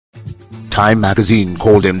Time magazine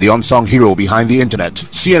called him the unsung hero behind the internet.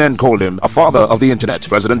 CNN called him a father of the internet.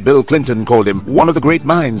 President Bill Clinton called him one of the great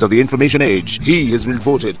minds of the information age. He has been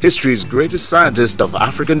voted history's greatest scientist of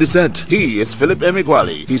African descent. He is Philip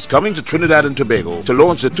Emeagwali. He's coming to Trinidad and Tobago to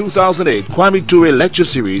launch the 2008 Kwame Ture Lecture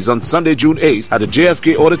Series on Sunday, June 8th at the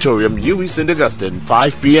JFK Auditorium, UWI St. Augustine,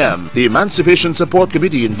 5 p.m. The Emancipation Support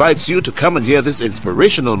Committee invites you to come and hear this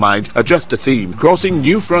inspirational mind address the theme, Crossing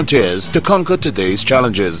New Frontiers to Conquer Today's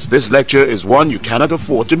Challenges. This lecture is one you cannot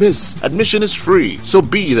afford to miss. Admission is free, so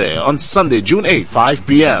be there on Sunday, June 8th, 5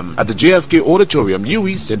 p.m. at the JFK Auditorium,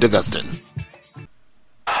 UWI St. Augustine.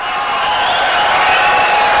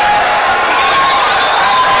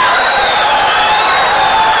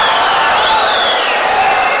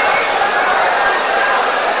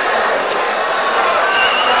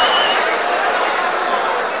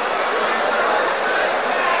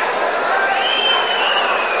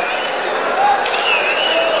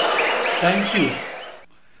 Thank you.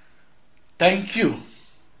 Thank you.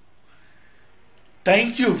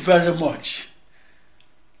 Thank you very much.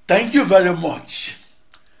 Thank you very much.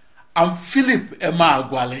 I'm Philip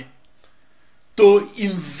Emeagwali. To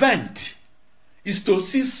invent is to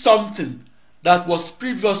see something that was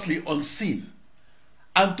previously unseen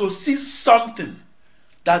and to see something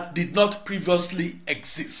that did not previously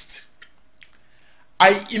exist. I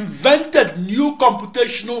invented new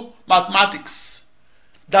computational mathematics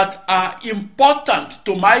that are important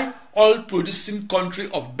to my oil-producing country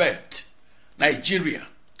of birth, Nigeria,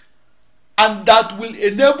 and that will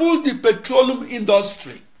enable the petroleum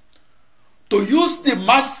industry to use the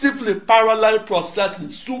massively parallel processing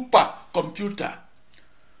supercomputer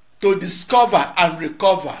to discover and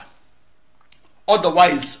recover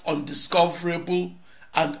otherwise undiscoverable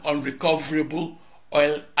and unrecoverable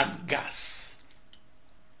oil and gas.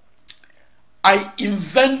 I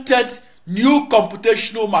invented new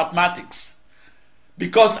computational mathematics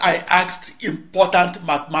because I asked important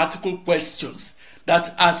mathematical questions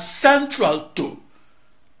that are central to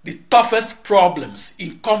the toughest problems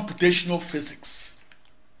in computational physics.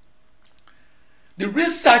 The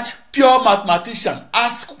research pure mathematician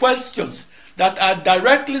asks questions that are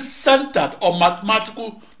directly centered on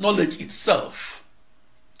mathematical knowledge itself.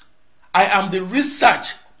 I am the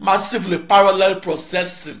research massively parallel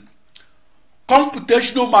processing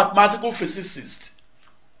computational mathematical physicist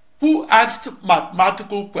who asked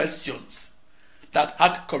mathematical questions that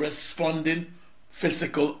had corresponding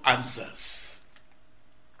physical answers.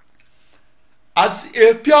 As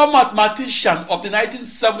a pure mathematician of the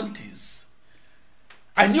 1970s,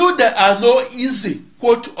 I knew there are no easy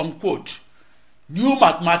quote-unquote new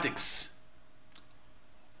mathematics.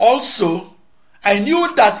 Also, I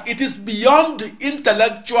knew that it is beyond the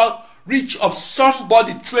intellectual reach of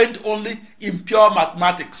somebody trained only in pure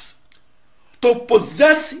mathematics to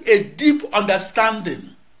possess a deep understanding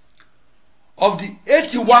of the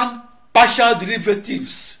 81 partial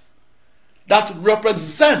derivatives that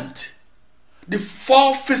represent the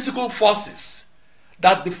 4 physical forces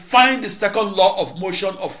that define the second law of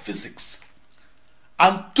motion of physics,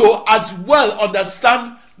 and to as well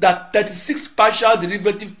understand that 36 partial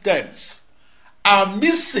derivative terms are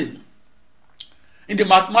missing in the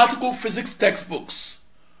mathematical physics textbooks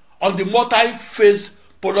on the multi-phase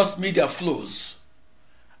porous media flows,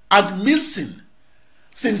 and missing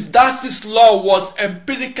since Darcy's law was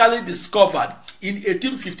empirically discovered in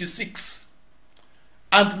 1856,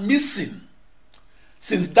 and missing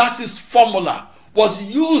since Darcy's formula was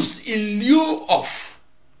used in lieu of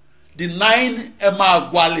the 9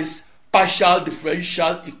 Emeagwali's partial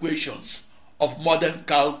differential equations of modern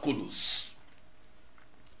calculus.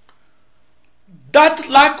 That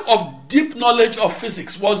lack of deep knowledge of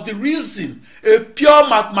physics was the reason a pure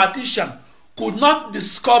mathematician could not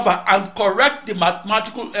discover and correct the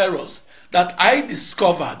mathematical errors that I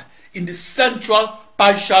discovered in the central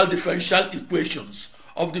partial differential equations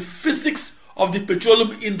of the physics of the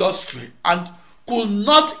petroleum industry, and could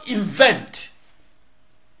not invent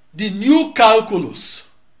the new calculus,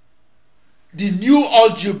 the new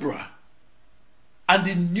algebra, and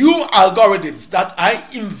the new algorithms that I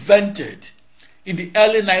invented in the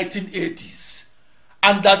early 1980s,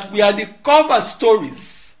 and that were the cover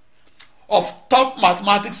stories of top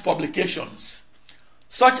mathematics publications,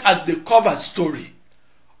 such as the cover story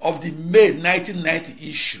of the May 1990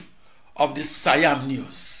 issue of the Siam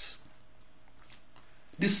News.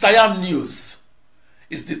 The Siam News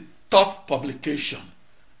is the top publication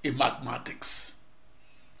in mathematics.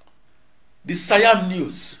 The Siam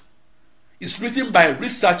News is written by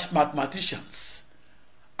research mathematicians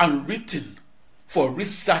and written for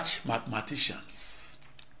research mathematicians.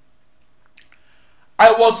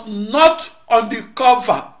 I was not on the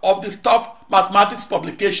cover of the top mathematics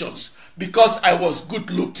publications because I was good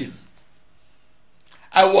looking.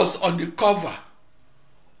 I was on the cover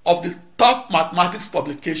of the top mathematics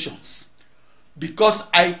publications because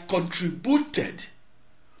I contributed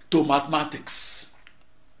to mathematics.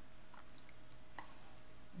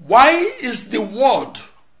 Why is the word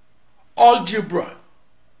algebra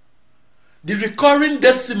the recurring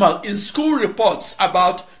decimal in school reports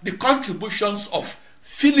about the contributions of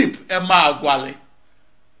Philip Emeagwali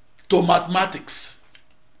to mathematics?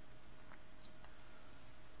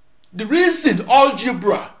 The reason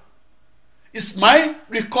algebra is my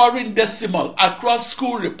recurring decimal across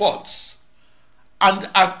school reports and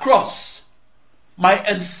across my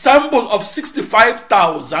ensemble of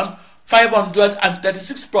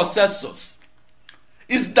 65,536 processors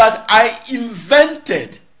is that I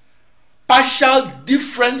invented partial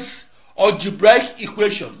difference algebraic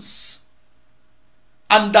equations,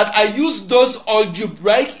 and that I use those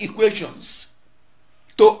algebraic equations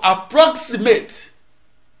to approximate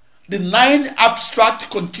the 9 abstract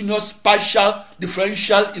continuous partial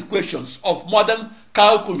differential equations of modern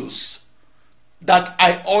calculus that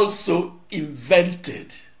I also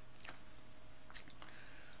invented.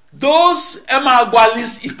 Those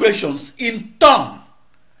Emeagwali's equations in turn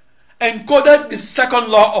encoded the second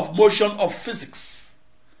law of motion of physics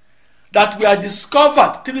that were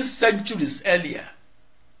discovered 3 centuries earlier.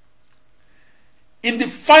 In the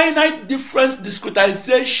finite difference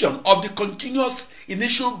discretization of the continuous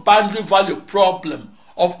initial boundary value problem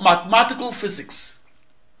of mathematical physics,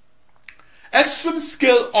 extreme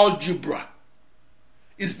scale algebra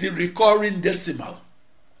is the recurring decimal.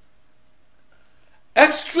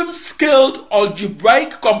 Extreme scaled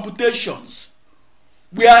algebraic computations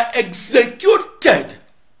were executed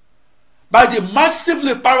by the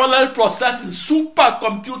massively parallel processing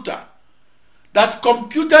supercomputer that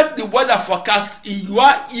computed the weather forecast in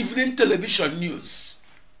your evening television news.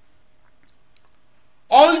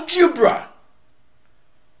 Algebra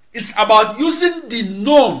is about using the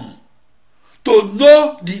known to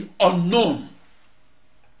know the unknown.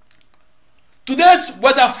 Today's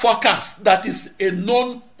weather forecast, that is a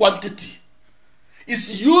known quantity,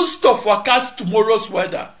 is used to forecast tomorrow's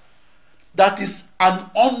weather, that is an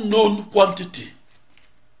unknown quantity.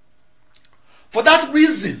 For that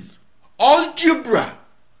reason, algebra,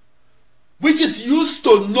 which is used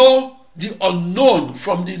to know the unknown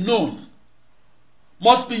from the known,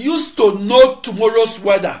 must be used to know tomorrow's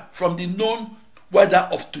weather from the known weather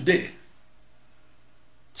of today.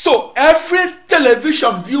 So every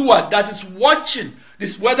television viewer that is watching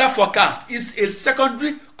this weather forecast is a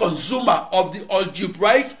secondary consumer of the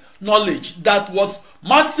algebraic knowledge that was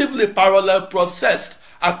massively parallel processed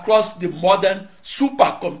across the modern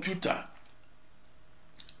supercomputer.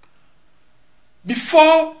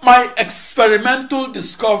 Before my experimental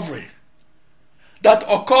discovery that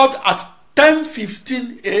occurred at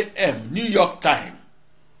 10:15 a.m. New York time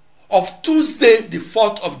of Tuesday, the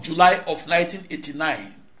 4th of July of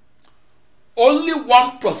 1989, only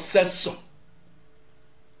one processor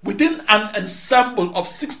within an ensemble of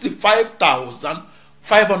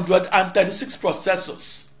 65,536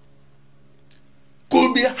 processors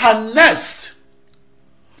could be harnessed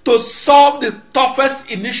to solve the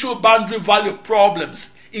toughest initial boundary value problems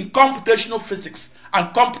in computational physics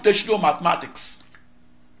and computational mathematics.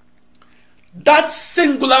 That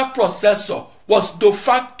singular processor was de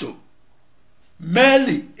facto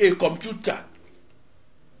merely a computer.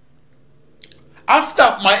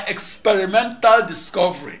 After my experimental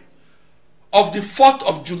discovery of the 4th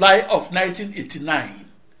of July of 1989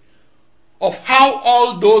 of how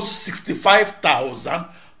all those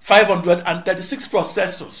 65,536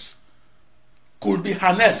 processors could be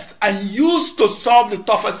harnessed and used to solve the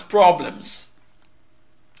toughest problems,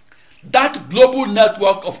 that global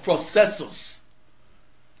network of processors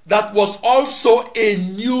that was also a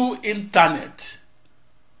new internet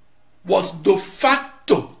was de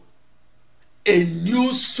facto a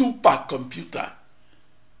new supercomputer.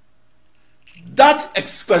 That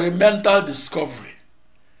experimental discovery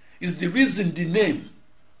is the reason the name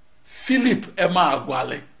Philip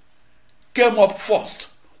Emeagwali came up first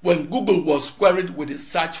when Google was queried with the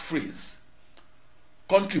search phrase,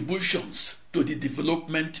 "Contributions to the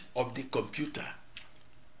development of the computer."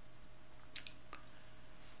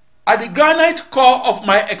 At the granite core of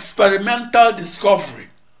my experimental discovery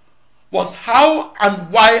was how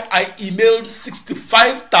and why I emailed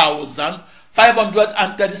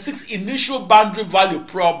 65,536 initial boundary value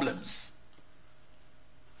problems,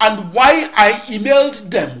 and why I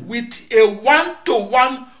emailed them with a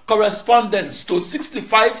one-to-one correspondence to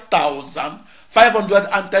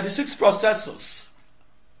 65,536 processors.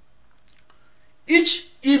 Each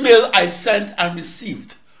email I sent and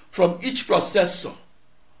received from each processor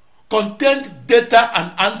contained data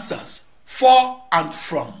and answers for and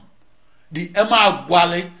from the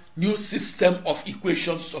Emeagwali new system of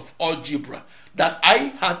equations of algebra that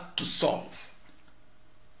I had to solve.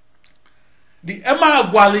 The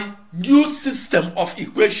Emeagwali new system of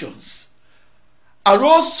equations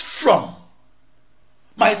arose from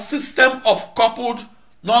my system of coupled,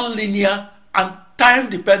 nonlinear, and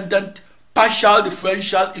time-dependent partial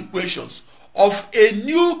differential equations of a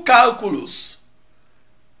new calculus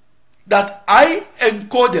that I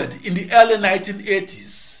encoded in the early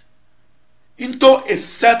 1980s into a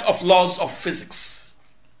set of laws of physics.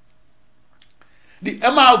 The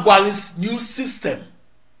Emeagwali's new system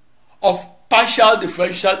of partial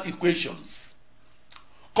differential equations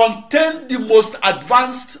contained the most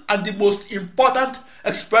advanced and the most important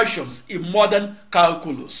expressions in modern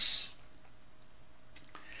calculus.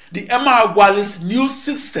 The Emeagwali's new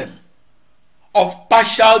system of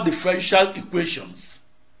partial differential equations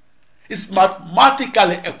is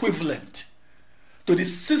mathematically equivalent to the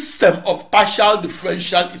system of partial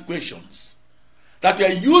differential equations that were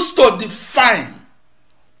used to define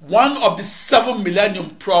one of the 7 millennium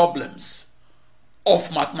problems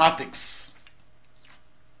of mathematics.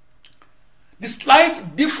 The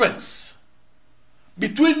slight difference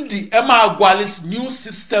between the Emeagwali's new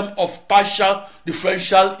system of partial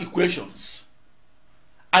differential equations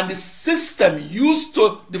and the system used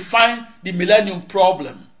to define the millennium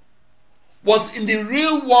problem was in the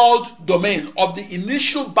real-world domain of the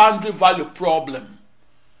initial boundary value problem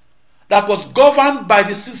that was governed by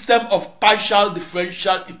the system of partial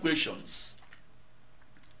differential equations.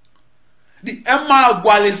 The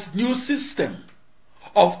Emeagwali's new system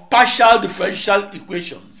of partial differential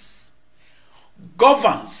equations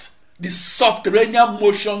governs the subterranean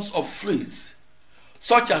motions of fluids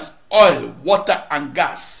such as oil, water, and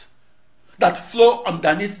gas that flow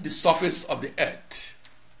underneath the surface of the earth.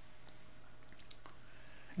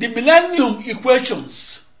 The millennium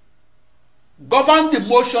equations govern the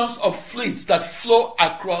motions of fluids that flow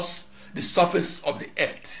across the surface of the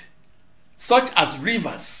earth, such as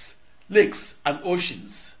rivers, lakes, and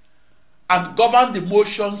oceans, and govern the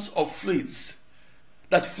motions of fluids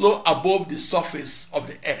that flow above the surface of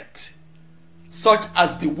the earth, such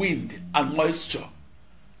as the wind and moisture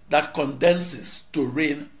that condenses to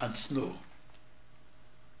rain and snow.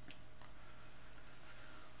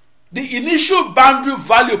 The initial boundary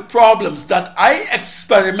value problems that I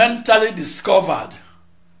experimentally discovered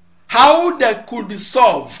how they could be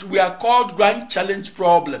solved were called grand challenge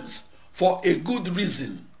problems for a good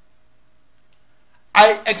reason.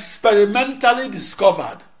 I experimentally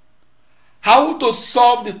discovered how to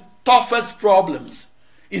solve the toughest problems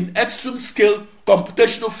in extreme scale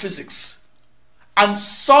computational physics and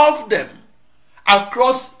solve them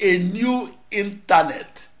across a new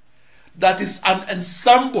internet that is an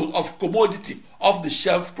ensemble of commodity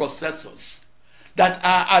off-the-shelf processors that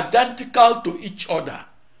are identical to each other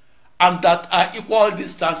and that are equal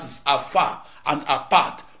distances afar and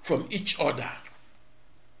apart from each other.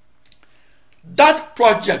 That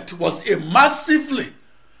project was a massively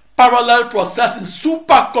parallel processing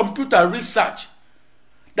supercomputer research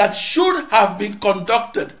that should have been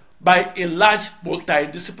conducted by a large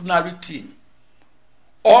multidisciplinary team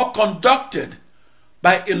or conducted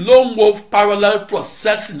by a lone wolf parallel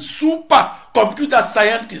processing supercomputer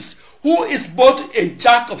scientist who is both a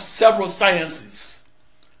jack of several sciences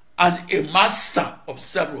and a master of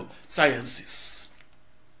several sciences.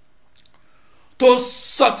 To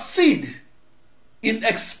succeed in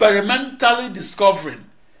experimentally discovering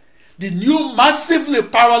the new massively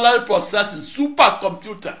parallel processing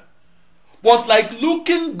supercomputer was like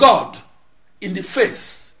looking God in the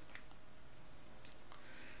face.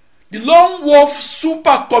 The lone wolf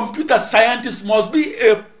supercomputer scientist must be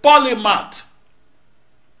a polymath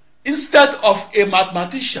instead of a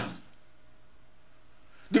mathematician.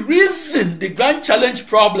 The reason the grand challenge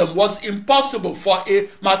problem was impossible for a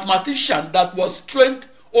mathematician that was trained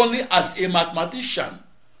only as a mathematician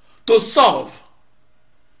to solve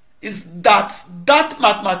is that that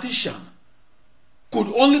mathematician could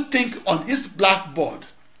only think on his blackboard.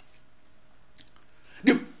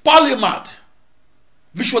 The polymath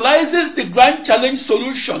visualizes the grand challenge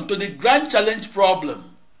solution to the grand challenge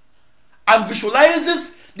problem and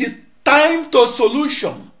visualizes the time to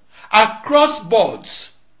solution across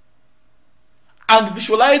boards and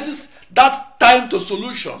visualizes that time to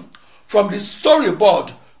solution from the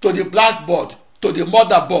storyboard to the blackboard to the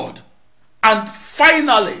motherboard and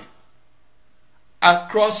finally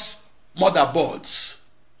across motherboards.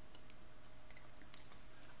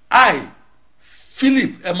 I,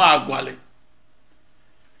 Philip Emeagwali,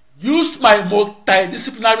 my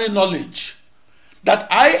multidisciplinary knowledge that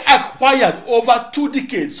I acquired over 2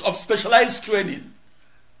 decades of specialized training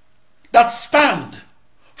that spanned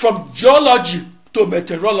from geology to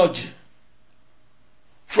meteorology,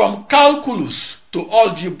 from calculus to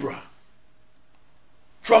algebra,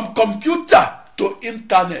 from computer to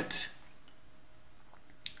internet.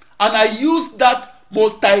 And I used that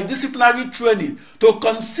multidisciplinary training to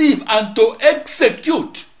conceive and to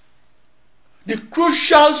execute the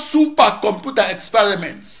crucial supercomputer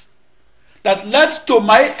experiments that led to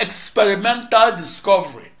my experimental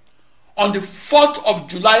discovery on the 4th of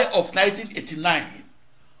July of 1989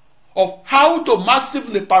 of how to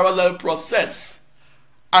massively parallel process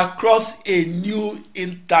across a new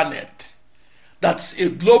internet. That's a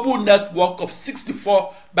global network of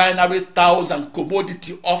 64 binary thousand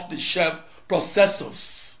commodity off-the-shelf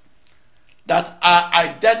processors that are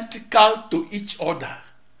identical to each other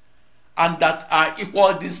and that are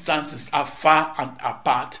equal distances afar and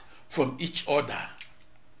apart from each other.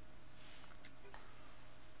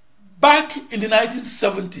 Back in the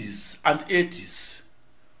 1970s and 80s,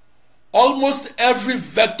 almost every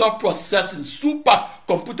vector processing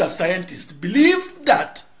supercomputer scientist believed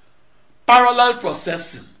that parallel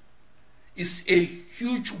processing is a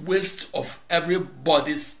huge waste of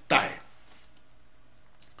everybody's time.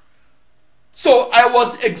 So I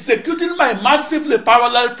was executing my massively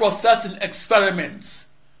parallel processing experiments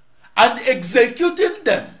and executing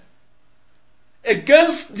them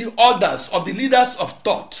against the orders of the leaders of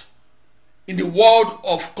thought in the world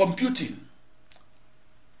of computing,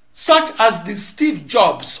 such as the Steve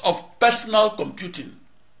Jobs of personal computing,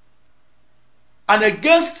 and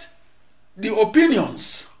against the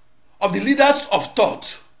opinions of the leaders of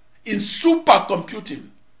thought in supercomputing,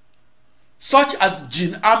 such as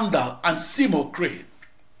Gene Amdahl and Seymour Cray.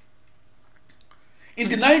 In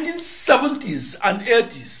the 1970s and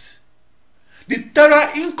 80s, the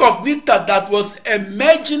terra incognita that was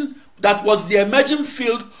the emerging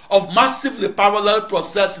field of massively parallel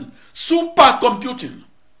processing, supercomputing,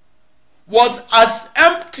 was as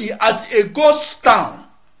empty as a ghost town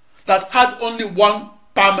that had only one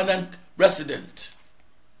permanent resident.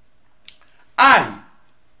 I,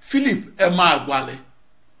 Philip Emeagwali,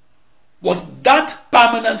 was that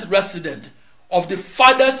permanent resident of the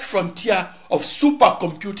farthest frontier of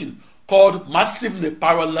supercomputing called massively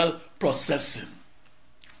parallel processing.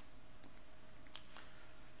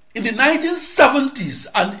 In the 1970s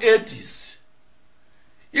and 80s,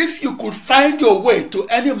 if you could find your way to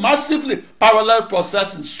any massively parallel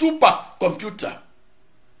processing supercomputer,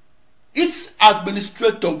 its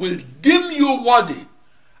administrator will deem you worthy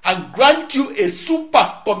and grant you a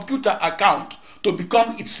supercomputer account to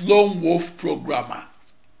become its lone wolf programmer.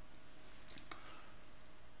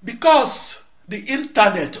 Because the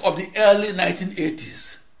internet of the early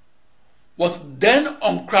 1980s was then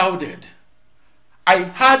uncrowded, I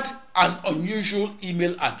had an unusual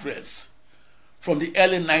email address from the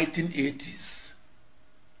early 1980s.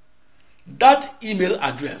 That email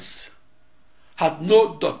address had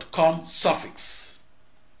no .com suffix.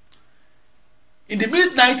 In the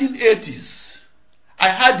mid-1980s, I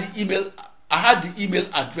had the email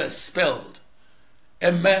address spelled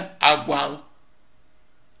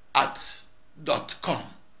emeagwal@.com.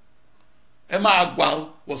 Emeagwal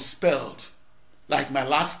was spelled like my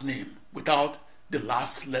last name without the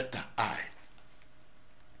last letter I.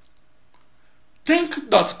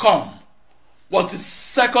 Think.com was the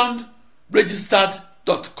second registered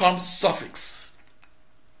 .com suffix.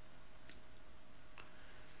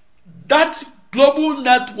 That global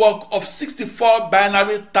network of 64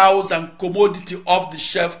 binary thousand commodity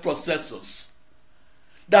off-the-shelf processors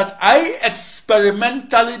that I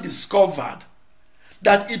experimentally discovered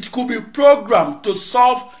that it could be programmed to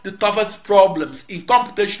solve the toughest problems in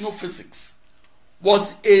computational physics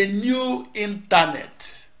was a new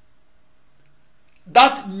internet.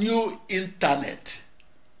 That new internet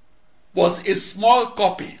was a small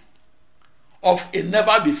copy of a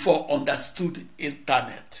never-before understood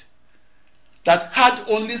internet that had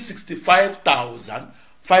only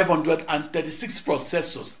 65,536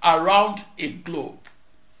 processors around a globe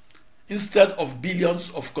instead of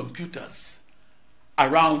billions of computers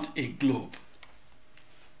around a globe.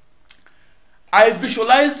 I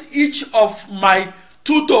visualized each of my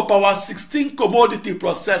 2 to the power 16 commodity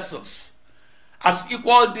processors as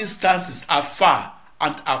equal distances afar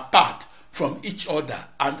and apart from each other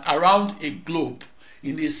and around a globe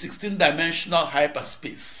in a 16-dimensional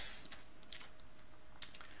hyperspace.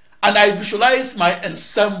 And I visualized my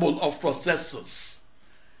ensemble of processors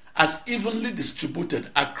as evenly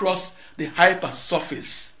distributed across the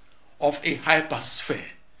hypersurface of a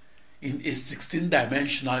hypersphere in a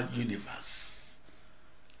 16-dimensional universe.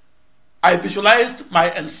 I visualized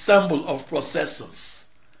my ensemble of processors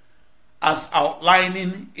as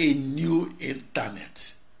outlining a new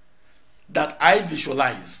internet that I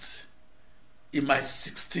visualized in my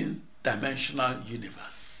 16-dimensional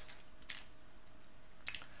universe.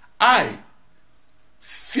 I,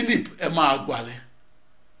 Philip Emeagwali,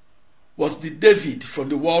 was the David from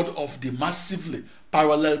the world of the massively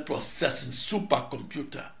parallel processing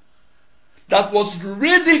supercomputer that was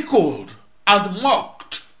ridiculed and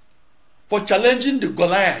mocked for challenging the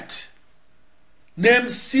Goliath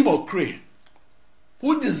named Seymour Cray,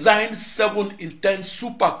 who designed 7 intense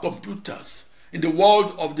supercomputers in the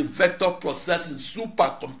world of the vector processing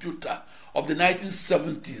supercomputer of the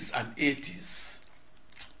 1970s and 80s.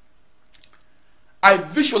 I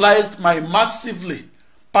visualized my massively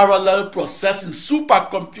parallel processing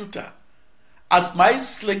supercomputer as my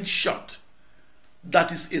slingshot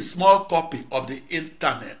that is a small copy of the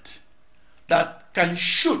internet that can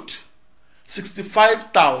shoot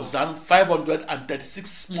 65,536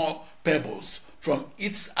 small pebbles from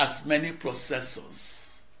its as many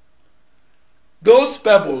processors. Those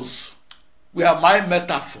pebbles were my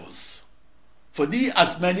metaphors for the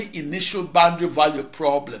as many initial boundary value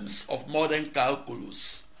problems of modern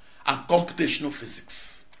calculus and computational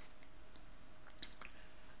physics.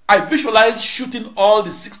 I visualized shooting all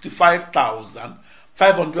the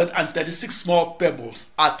 65,536 small pebbles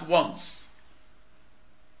at once.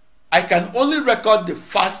 I can only record the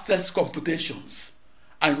fastest computations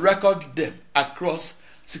and record them across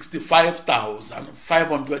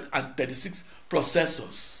 65,536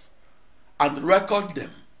 processors and record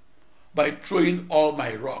them by throwing all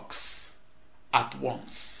my rocks at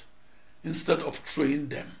once instead of throwing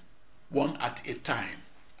them one at a time.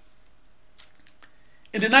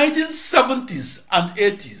 In the 1970s and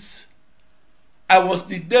 80s, I was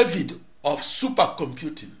the David of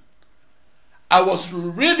supercomputing. I was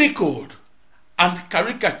ridiculed and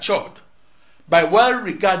caricatured by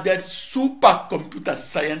well-regarded supercomputer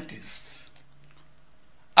scientists.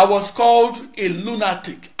 I was called a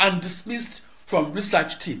lunatic and dismissed from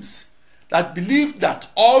research teams that believed that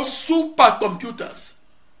all supercomputers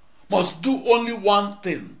must do only one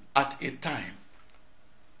thing at a time.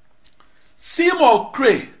 Seymour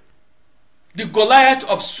Cray, the Goliath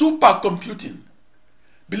of supercomputing,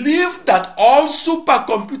 believed that all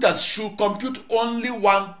supercomputers should compute only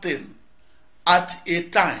one thing at a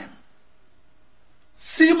time.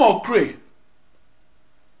 Seymour Cray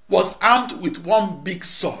was armed with one big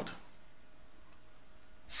sword.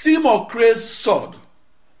 Seymour Cray's sword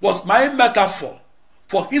was my metaphor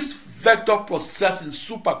for his vector processing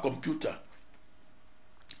supercomputer.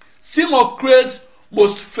 Seymour Cray's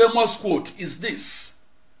most famous quote is this,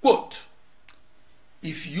 quote,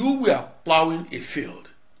 "If you were plowing a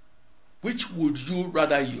field, which would you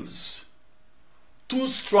rather use, 2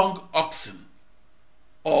 strong oxen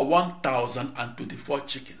or 1,024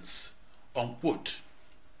 chickens?" Unquote.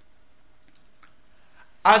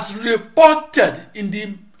 As reported in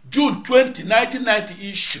the June 20, 1990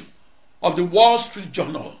 issue of the Wall Street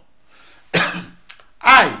Journal,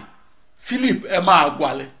 I, Philip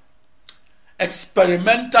Emeagwali,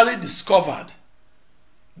 experimentally discovered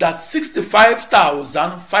that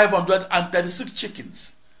 65,536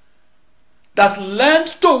 chickens that learned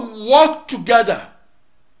to work together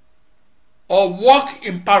or work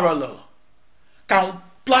in parallel can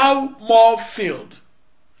plow more field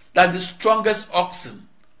than the strongest ox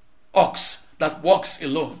that walks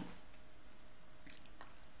alone.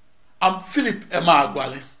 I'm Philip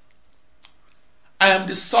Emeagwali. I am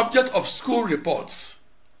the subject of school reports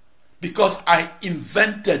because I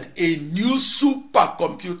invented a new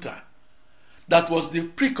supercomputer that was the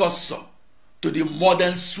precursor to the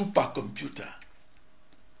modern supercomputer.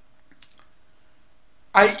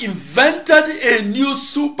 I invented a new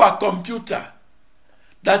supercomputer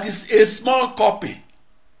that is a small copy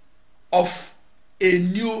of a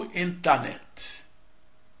new internet.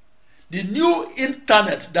 The new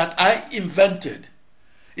internet that I invented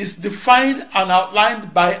is defined and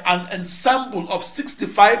outlined by an ensemble of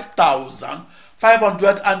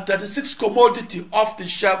 65,536 commodity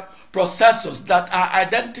off-the-shelf processors that are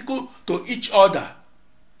identical to each other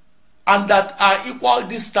and that are equal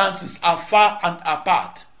distances afar and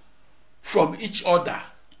apart from each other.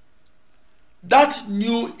 That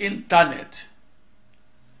new internet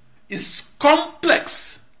is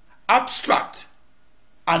complex, abstract,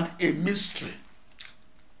 and a mystery.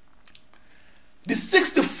 The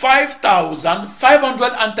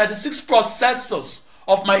 65,536 processors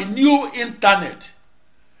of my new internet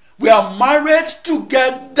were married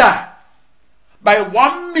together by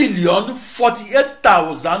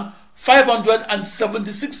 1,048,536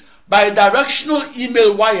 576 bidirectional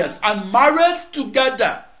email wires and married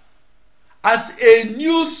together as a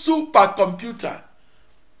new supercomputer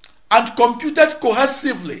and computed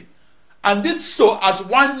cohesively, and did so as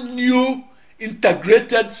one new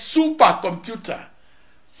integrated supercomputer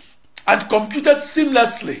and computed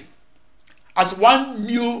seamlessly as one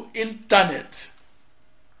new internet.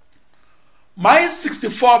 My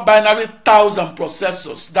 64 binary 1000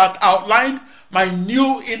 processors that outlined my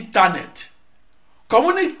new internet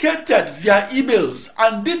communicated via emails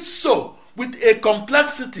and did so with a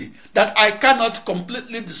complexity that I cannot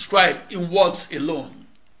completely describe in words alone.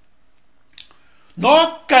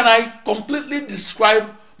 Nor can I completely describe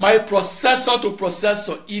my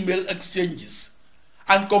processor-to-processor email exchanges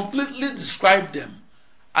and completely describe them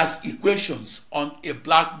as equations on a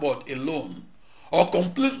blackboard alone, or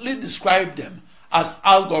completely describe them as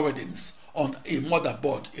algorithms on a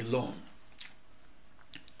motherboard alone.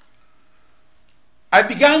 I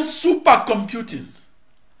began supercomputing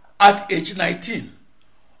at age 19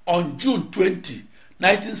 on June 20,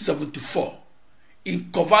 1974 in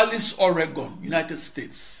Corvallis, Oregon, United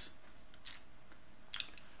States.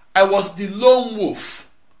 I was the lone wolf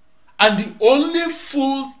and the only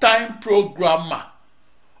full-time programmer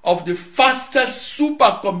of the fastest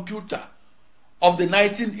supercomputer of the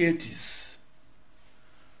 1980s.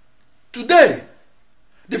 Today,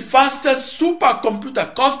 the fastest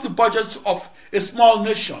supercomputer costs the budget of a small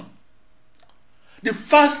nation. The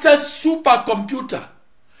fastest supercomputer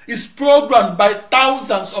is programmed by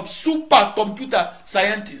thousands of supercomputer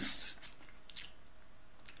scientists.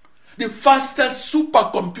 The fastest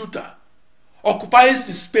supercomputer occupies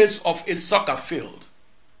the space of a soccer field.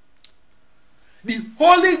 The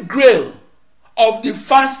holy grail of the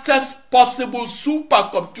fastest possible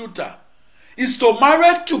supercomputer is to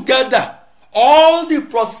marry together all the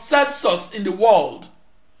processors in the world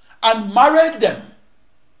and marry them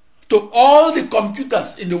to all the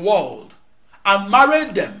computers in the world and marry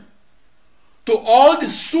them to all the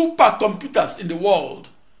supercomputers in the world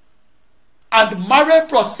and marry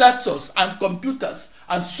processors and computers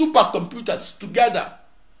and supercomputers together,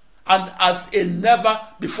 and as a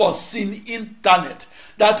never-before-seen internet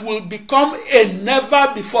that will become a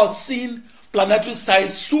never-before-seen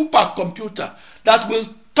planetary-sized supercomputer that will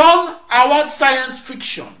turn our science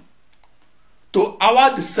fiction to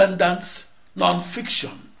our descendants'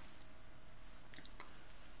 non-fiction.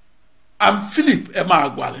 I'm Philip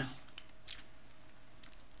Emeagwali.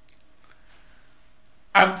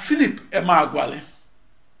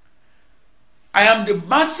 I am the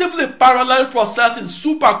massively parallel processing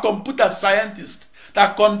supercomputer scientist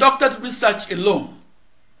that conducted research alone.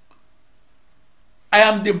 I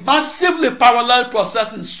am the massively parallel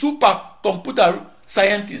processing supercomputer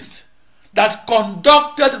scientist that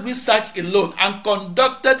conducted research alone and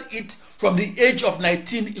conducted it from the age of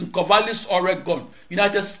 19 in Corvallis, Oregon,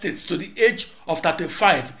 United States, to the age of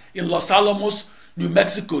 35 in Los Alamos, New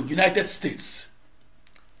Mexico, United States.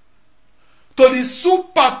 To the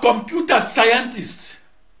supercomputer scientist,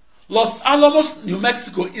 Los Alamos, New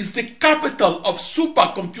Mexico is the capital of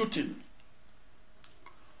supercomputing.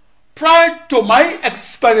 Prior to my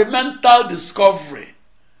experimental discovery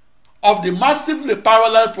of the massively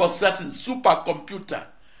parallel processing supercomputer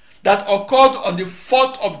that occurred on the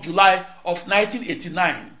 4th of July of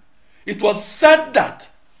 1989, it was said that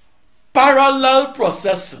parallel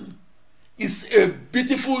processing is a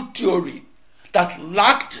beautiful theory that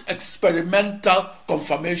lacked experimental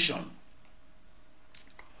confirmation.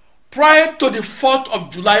 Prior to the 4th of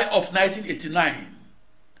July of 1989,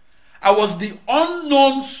 I was the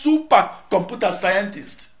unknown supercomputer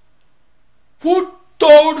scientist who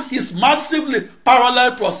told his massively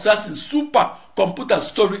parallel processing supercomputer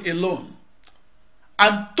story alone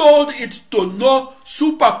and told it to no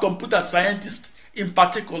supercomputer scientist in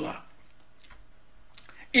particular.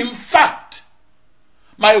 In fact,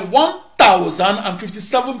 my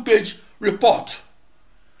 1,057-page report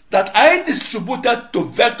that I distributed to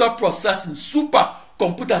vector processing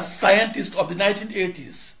supercomputer scientists of the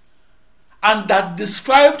 1980s and that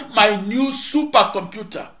described my new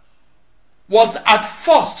supercomputer was at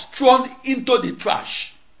first thrown into the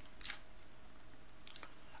trash.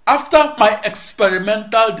 After my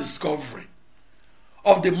experimental discovery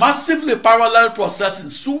of the massively parallel processing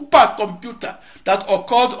supercomputer that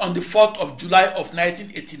occurred on the 4th of July of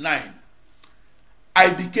 1989, I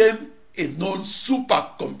became a known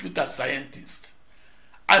supercomputer scientist,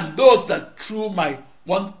 and those that threw my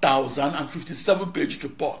 1,057-page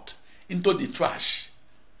report into the trash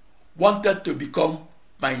wanted to become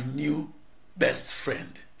my new best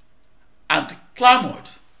friend and clamored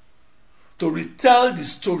to retell the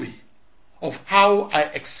story of how I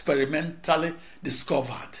experimentally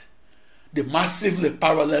discovered the massively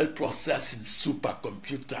parallel processing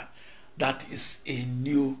supercomputer that is a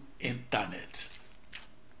new internet.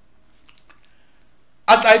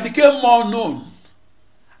 As I became more known,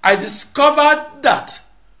 I discovered that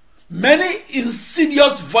many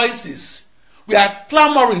insidious voices were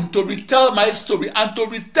clamoring to retell my story and to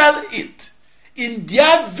retell it in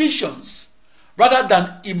their visions rather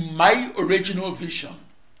than in my original vision.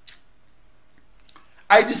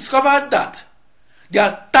 I discovered that there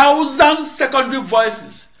are 1,000 secondary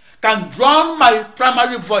voices can drown my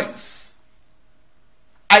primary voice.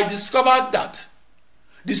 I discovered that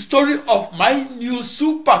the story of my new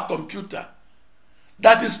supercomputer,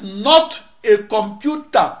 that is not a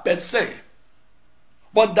computer per se,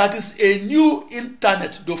 but that is a new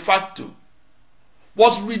internet de facto,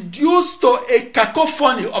 was reduced to a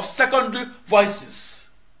cacophony of secondary voices.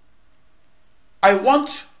 I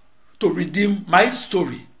want to redeem my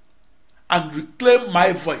story and reclaim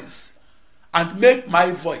my voice and make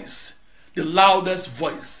my voice the loudest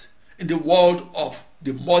voice in the world of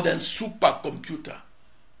the modern supercomputer,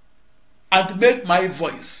 and make my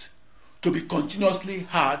voice to be continuously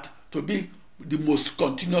heard, to be the most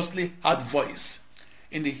continuously heard voice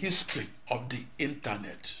in the history of the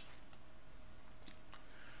internet.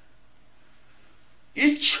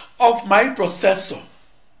 Each of my processors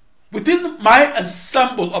within my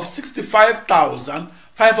ensemble of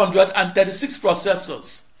 65,536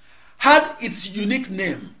 processors had its unique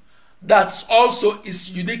name, that's also its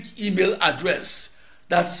unique email address,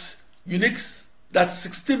 that's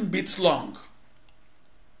 16 bits long.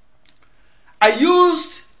 I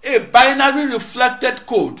used a binary reflected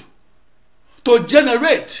code to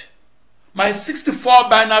generate my 64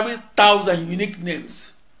 binary 1,000 unique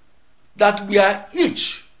names that were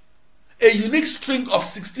each a unique string of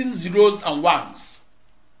 16 zeros and ones.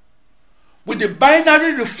 With the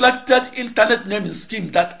binary reflected internet naming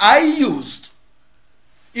scheme that I used,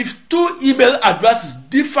 if two email addresses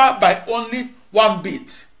differ by only 1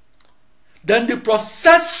 bit, then the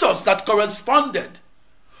processors that corresponded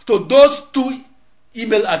to those two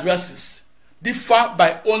email addresses differ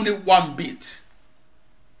by only 1 bit.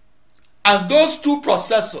 And those two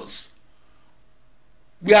processors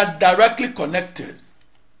were directly connected.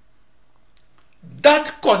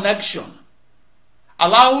 That connection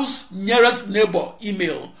allows nearest neighbor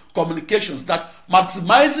email communications that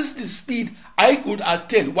maximizes the speed I could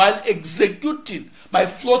attain while executing my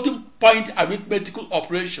floating point arithmetical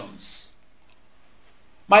operations.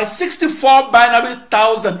 My 64 binary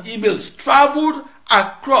 1,000 emails traveled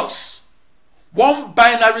across 1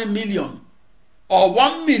 binary million or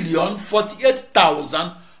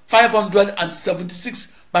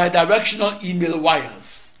 1,048,576 bidirectional email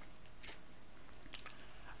wires.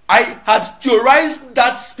 I had theorized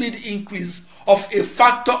that speed increase of a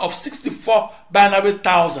factor of 64 binary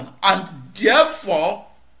 1,000, and therefore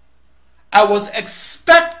I was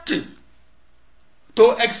expecting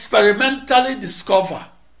to experimentally discover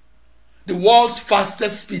the world's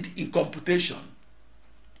fastest speed in computation.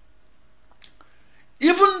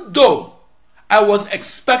 Even though I was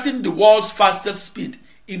expecting the world's fastest speed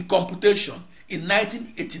in computation in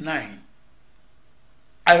 1989,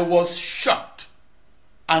 I was shocked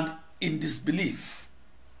and in disbelief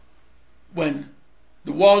when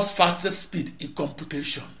the world's fastest speed in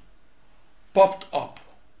computation popped up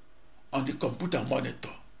on the computer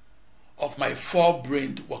monitor of my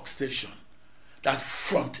 4-brained workstation that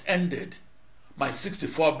front-ended my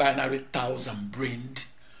 64 binary 1,000-brained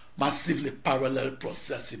massively parallel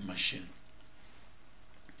processing machine.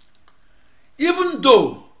 Even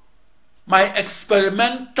though my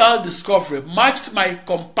experimental discovery matched my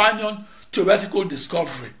companion theoretical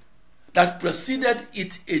discovery that preceded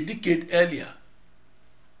it a decade earlier,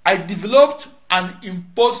 I developed an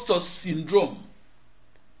imposter syndrome.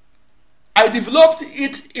 I developed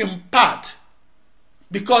it in part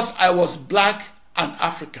because I was black and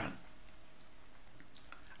African.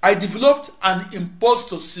 I developed an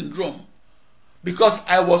imposter syndrome because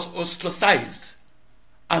I was ostracized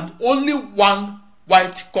and only one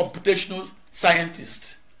white computational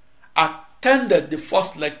scientist attended the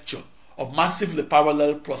first lecture of massively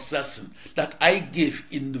parallel processing that I gave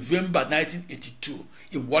in November 1982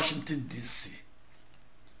 in Washington, D.C.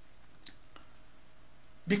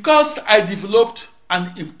 Because I developed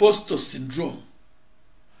an imposter syndrome,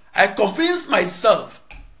 I convinced myself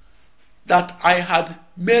that I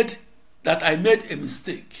made a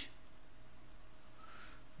mistake.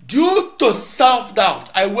 Due to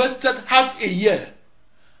self-doubt, I wasted half a year,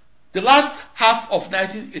 the last half of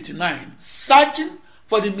 1989, searching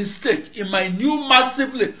for the mistake in my new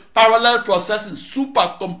massively parallel processing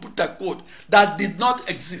supercomputer code that did not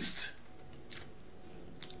exist.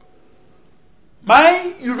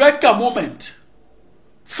 My eureka moment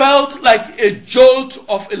felt like a jolt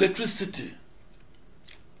of electricity.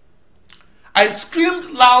 I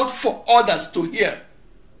screamed loud for others to hear.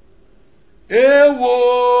 Ewo!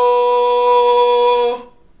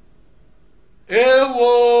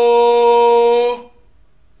 Ewo!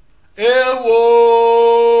 Ewo!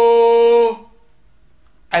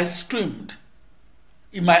 I screamed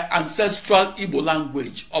in my ancestral Igbo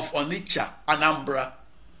language of Onitsha, Anambra,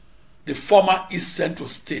 the former East Central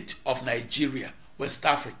State of Nigeria, West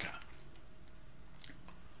Africa.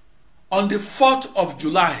 On the 4th of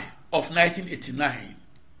July of 1989,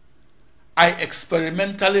 I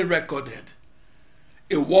experimentally recorded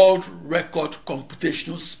a world record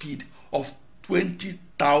computational speed of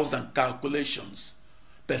 20,000 calculations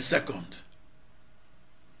per second.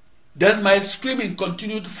 Then my screaming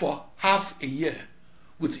continued for half a year,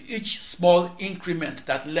 with each small increment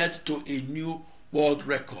that led to a new world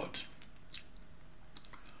record.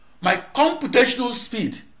 My computational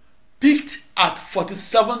speed peaked at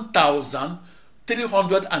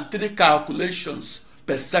 47,303 calculations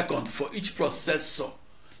per second for each processor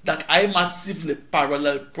that I massively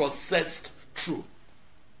parallel processed through.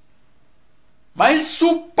 My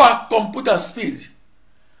supercomputer speed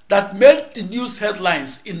that made the news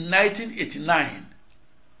headlines in 1989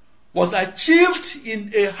 was achieved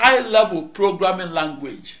in a high-level programming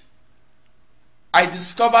language. I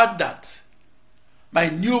discovered that my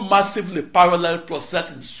new massively parallel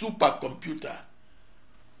processing supercomputer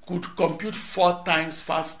could compute 4 times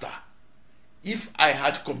faster if I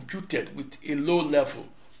had computed with a low-level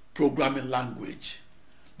programming language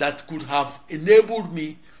that could have enabled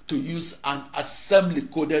me to use an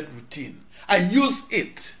assembly-coded routine and use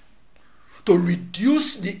it to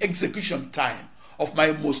reduce the execution time of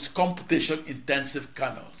my most computation-intensive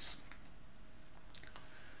kernels.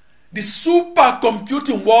 The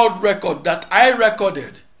supercomputing world record that I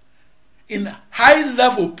recorded in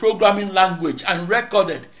high-level programming language and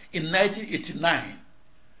recorded in 1989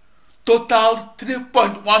 totaled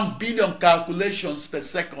 3.1 billion calculations per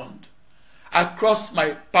second across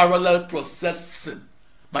my parallel processing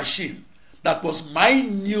machine that was my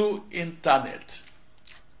new internet.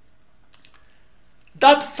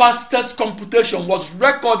 That fastest computation was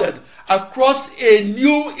recorded across a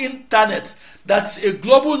new internet that's a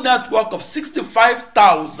global network of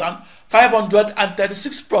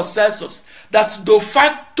 65,536 processors that's de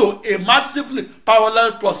facto a massively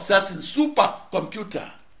parallel processing supercomputer.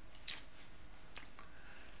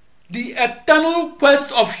 The eternal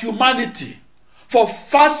quest of humanity for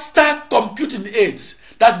faster computing aids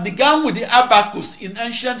that began with the abacus in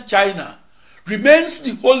ancient China remains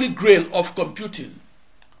the holy grail of computing.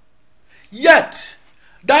 Yet,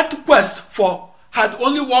 that quest had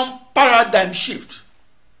only one paradigm shift.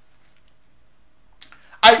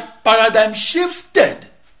 I paradigm shifted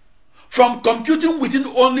from computing within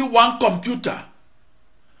only one computer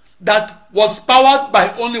that was powered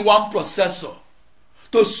by only one processor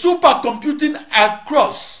to supercomputing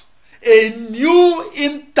across a new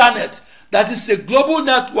internet that is a global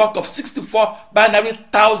network of 64 binary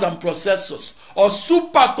thousand processors, or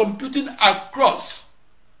supercomputing across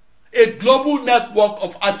a global network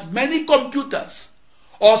of as many computers,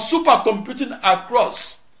 or supercomputing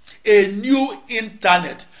across a new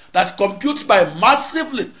internet that computes by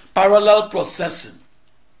massively parallel processing.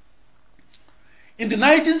 In the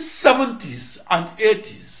 1970s and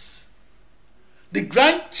 80s, the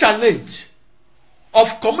grand challenge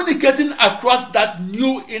of communicating across that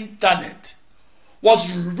new internet was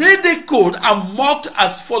ridiculed and mocked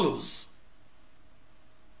as follows: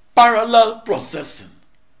 parallel processing,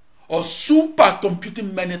 or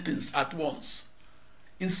supercomputing many things at once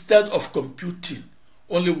instead of computing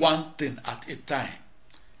only one thing at a time,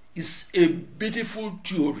 is a beautiful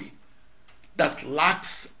theory that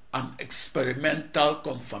lacks an experimental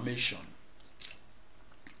confirmation.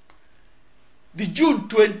 The June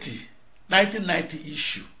 20, 1990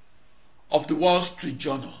 issue of the Wall Street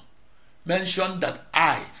Journal mentioned that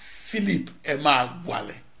I, Philip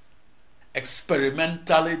Emeagwali,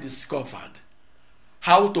 experimentally discovered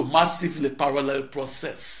how to massively parallel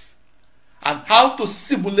process and how to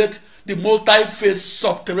simulate the multi-phase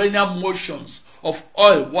subterranean motions of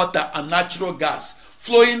oil, water, and natural gas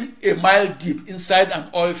flowing a mile deep inside an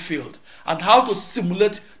oil field, and how to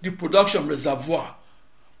simulate the production reservoir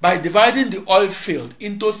by dividing the oil field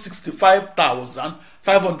into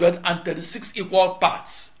 65,536 equal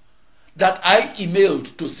parts that I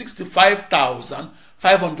emailed to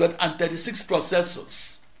 65,536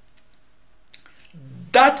 processors.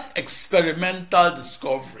 That experimental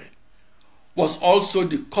discovery was also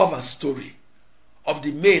the cover story of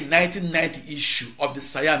the May 1990 issue of the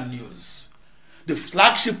Siam News, the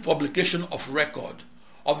flagship publication of record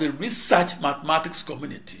of the research mathematics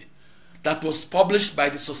community that was published by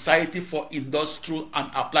the Society for Industrial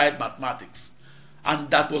and Applied Mathematics,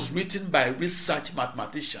 and that was written by research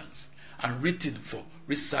mathematicians and written for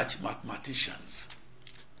research mathematicians.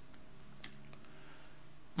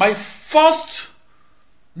 My first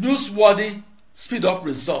newsworthy speed-up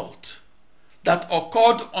result that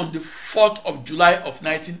occurred on the 4th of July of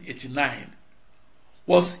 1989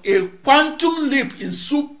 was a quantum leap in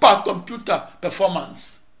supercomputer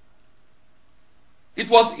performance. It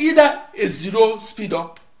was either a zero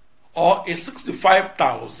speed-up or a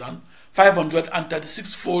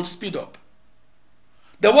 65,536-fold speed-up.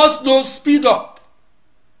 There was no speed-up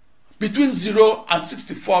between 0 and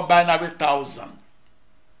 64 binary thousand.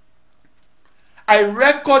 I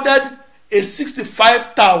recorded a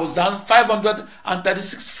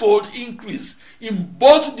 65,536-fold increase in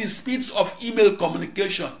both the speeds of email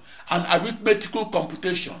communication and arithmetical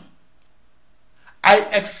computation. I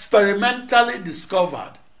experimentally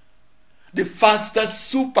discovered the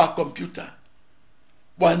fastest supercomputer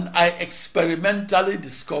when I experimentally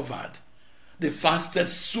discovered the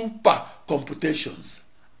fastest supercomputations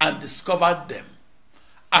and discovered them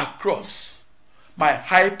across my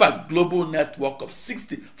hyper-global network of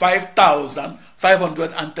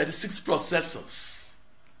 65,536 processors.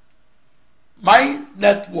 My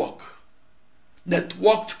network,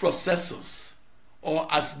 networked processors, or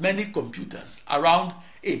as many computers around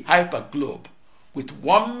a hyperglobe with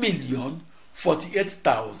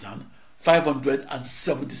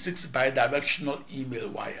 1,048,576 bidirectional email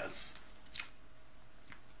wires.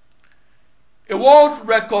 A world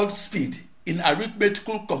record speed in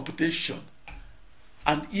arithmetical computation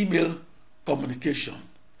and email communication.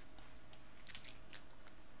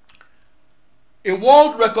 A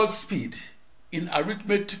world record speed in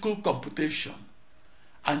arithmetical computation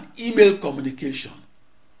and email communication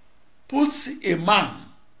puts a man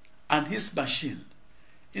and his machine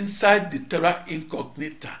inside the terra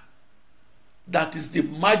incognita that is the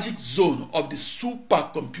magic zone of the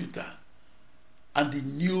supercomputer and the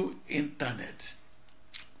new internet.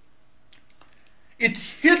 It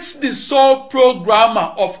hits the sole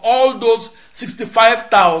programmer of all those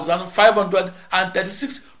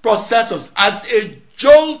 65,536 processors as a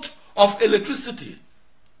jolt of electricity.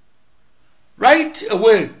 Right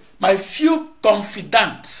away, my few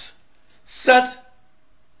confidants said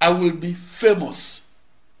I will be famous.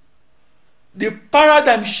 The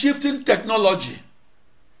paradigm-shifting technology,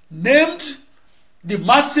 named the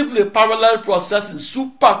massively parallel processing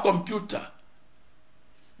supercomputer,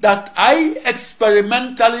 that I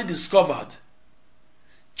experimentally discovered,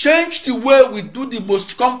 changed the way we do the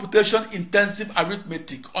most computation-intensive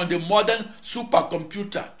arithmetic on the modern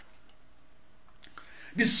supercomputer.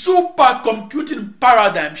 The supercomputing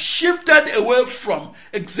paradigm shifted away from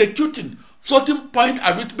executing floating-point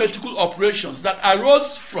arithmetical operations that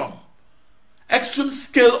arose from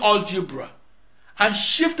extreme-scale algebra and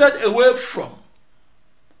shifted away from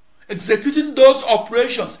executing those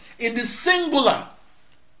operations in the singular.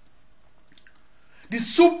 The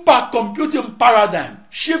supercomputing paradigm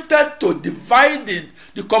shifted to dividing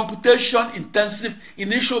the computation-intensive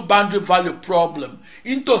initial boundary value problem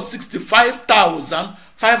into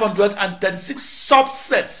 65,536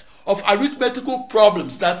 subsets of arithmetical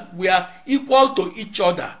problems that were equal to each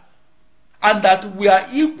other and that were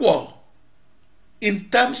equal in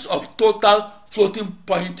terms of total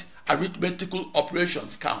floating-point arithmetical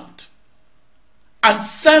operations count, and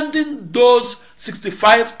sending those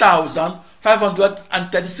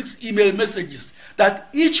 65,536 email messages that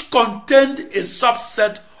each contained a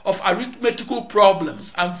subset of arithmetical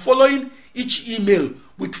problems, and following each email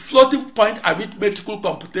with floating-point arithmetical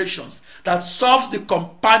computations that solves the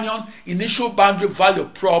companion initial boundary value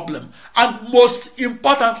problem, and most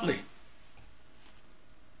importantly,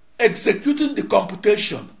 executing the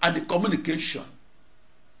computation and the communication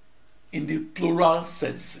in the plural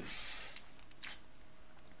senses.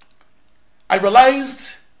 I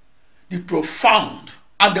realized the profound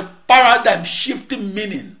and the paradigm-shifting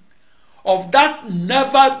meaning of that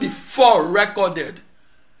never-before recorded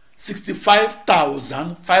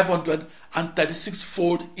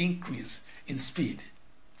 65,536-fold increase in speed.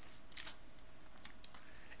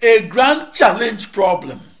 A grand challenge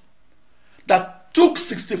problem that took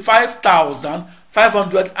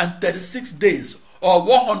 65,536 days or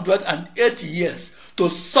 180 years to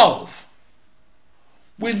solve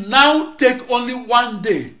will now take only 1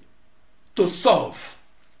 day to solve.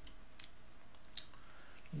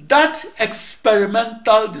 That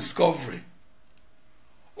experimental discovery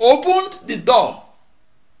opened the door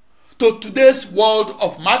to today's world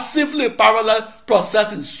of massively parallel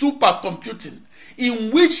processing supercomputing,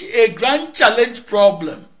 in which a grand challenge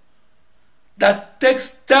problem that takes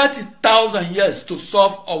 30,000 years to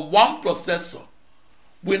solve on one processor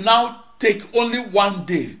will now take only 1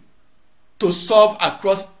 day to solve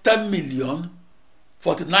across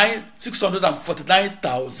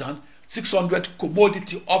 10,649,600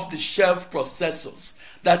 commodity off-the-shelf processors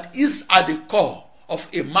that is at the core of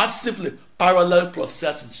a massively parallel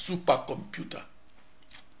processing supercomputer.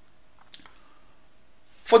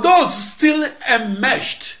 For those still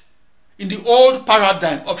enmeshed in the old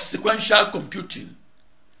paradigm of sequential computing,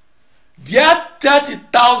 their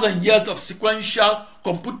 30,000 years of sequential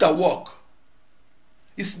computer work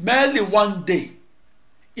is merely 1 day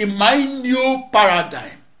in my new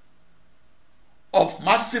paradigm of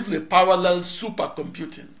massively parallel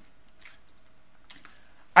supercomputing.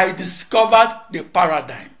 I discovered the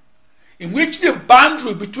paradigm in which the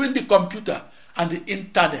boundary between the computer and the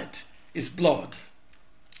internet is blurred.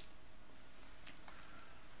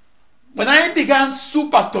 When I began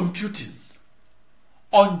supercomputing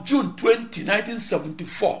on June 20,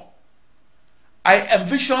 1974, I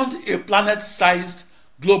envisioned a planet-sized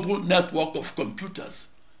global network of computers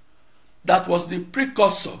that was the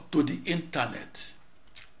precursor to the internet.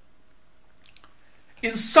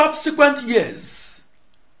 In subsequent years,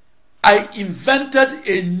 I invented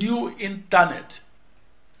a new internet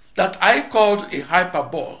that I called a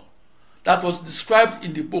hyperbole that was described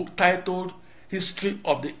in the book titled History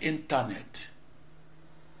of the Internet.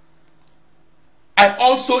 I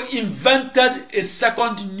also invented a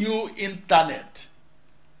second new internet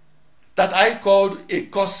that I called a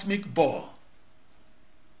cosmic ball.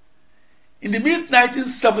 In the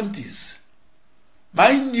mid-1970s,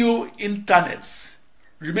 my new internets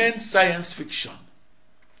remained science fiction.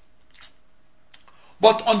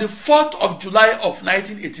 But on the 4th of July of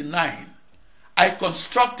 1989, I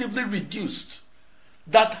constructively reduced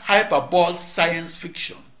that hyperbole science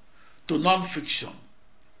fiction to non-fiction.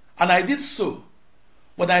 And I did so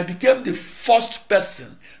when I became the first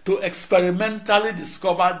person to experimentally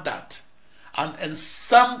discover that an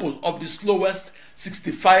ensemble of the slowest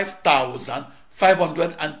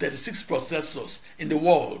 65,536 processors in the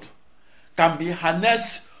world can be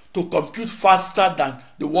harnessed to compute faster than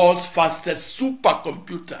the world's fastest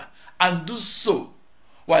supercomputer, and do so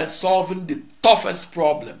while solving the toughest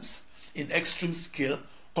problems in extreme scale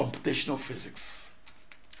computational physics.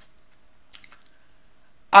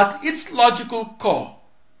 At its logical core,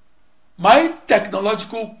 my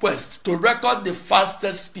technological quest to record the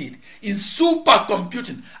fastest speed in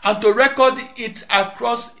supercomputing and to record it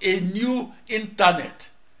across a new internet,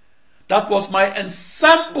 that was my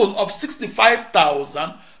ensemble of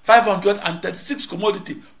 65,536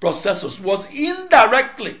 commodity processors, was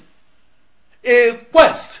indirectly a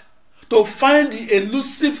quest to find the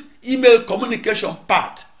elusive email communication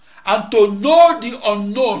path and to know the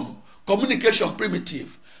unknown communication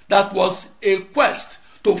primitive, that was a quest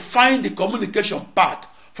to find the communication path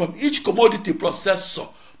from each commodity processor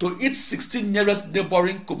to its 16 nearest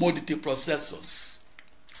neighboring commodity processors.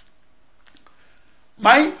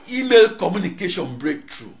 My email communication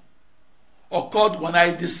breakthrough occurred when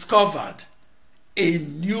I discovered a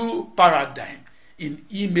new paradigm in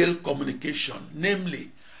email communication,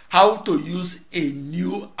 namely how to use a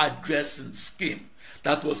new addressing scheme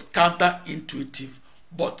that was counterintuitive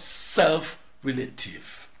but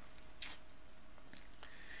self-relative.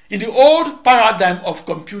 In the old paradigm of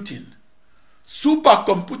computing,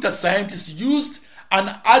 supercomputer scientists used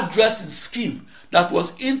an addressing scheme that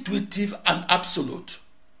was intuitive and absolute.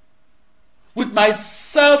 With my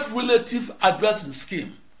self-relative addressing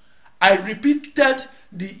scheme, I repeated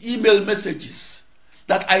the email messages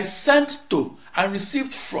that I sent to and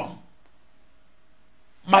received from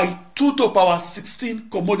my 2 to the power 16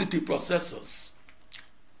 commodity processors.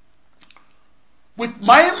 With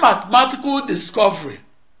my mathematical discovery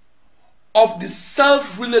of the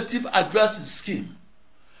self-relative addressing scheme,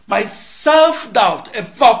 my self-doubt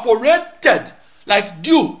evaporated like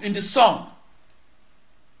dew in the sun.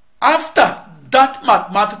 After that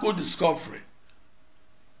mathematical discovery,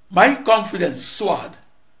 my confidence soared,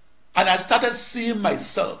 and I started seeing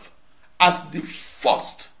myself as the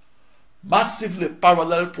first massively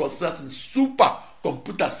parallel processing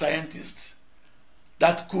supercomputer scientist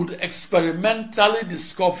that could experimentally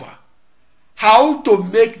discover how to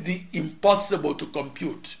make the impossible to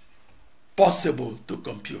compute possible to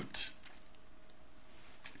compute.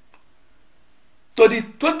 To the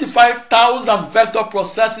 25,000 vector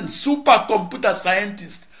processing supercomputer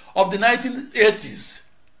scientists of the 1980s,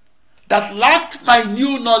 that lacked my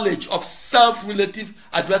new knowledge of self-relative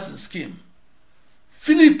addressing scheme.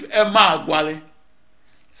 Philip Emeagwali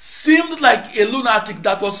seemed like a lunatic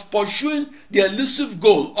that was pursuing the elusive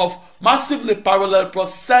goal of massively parallel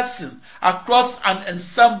processing across an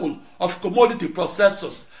ensemble of commodity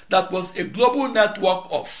processors that was a global network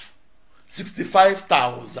of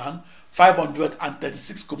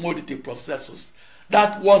 65,536 commodity processors.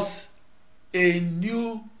 That was a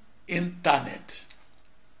new internet.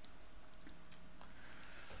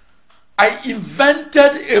 I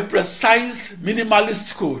invented a precise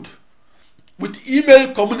minimalist code with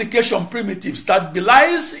email communication primitives that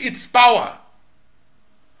belies its power.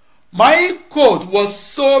 My code was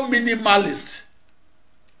so minimalist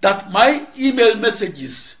that my email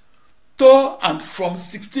messages to and from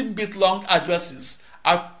 16-bit long addresses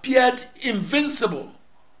appeared invincible.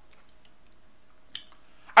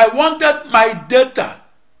 I wanted my data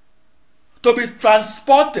to be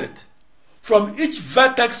transported from each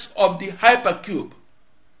vertex of the hypercube.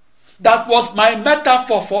 That was my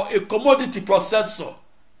metaphor for a commodity processor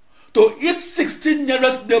to its 16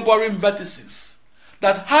 nearest neighboring vertices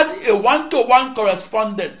that had a one-to-one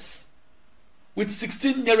correspondence with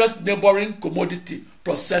 16 nearest neighboring commodity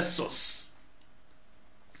processors.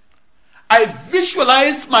 I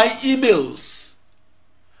visualized my emails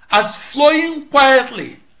as flowing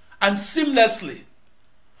quietly and seamlessly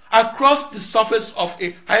across the surface of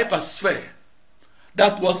a hypersphere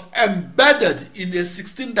that was embedded in a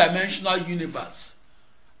 16-dimensional universe,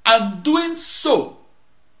 and doing so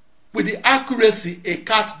with the accuracy a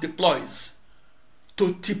cat deploys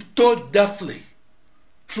to tiptoe deftly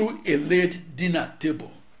through a laid dinner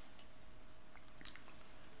table.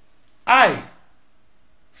 I,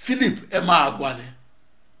 Philip Emeagwali,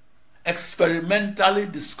 experimentally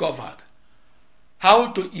discovered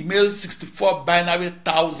how to email 64 binary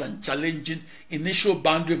thousand challenging initial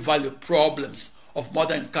boundary value problems of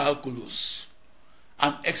modern calculus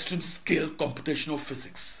and extreme scale computational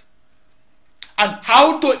physics, and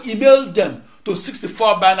how to email them to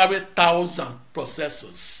 64 binary thousand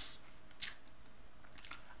processors.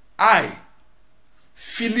 I,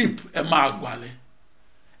 Philip Emeagwali,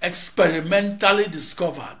 experimentally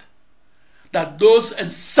discovered that those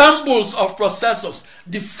ensembles of processors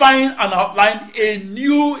define and outline a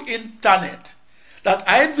new internet that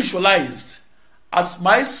I visualized as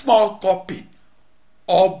my small copy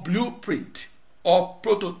or blueprint or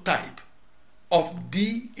prototype of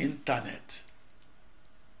the internet.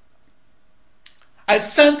 I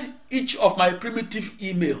sent each of my primitive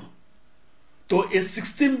email to a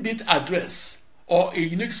 16-bit address or a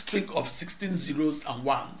unique string of 16 zeros and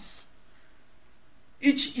ones.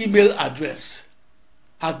 Each email address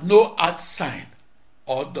had no @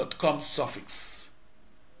 or .com suffix.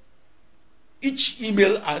 Each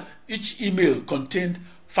email contained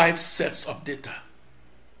 5 sets of data.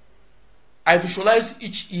 I visualized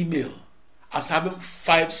each email as having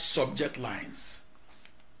 5 subject lines.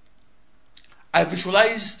 I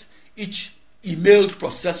visualized each emailed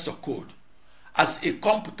processor code as a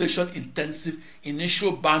computation-intensive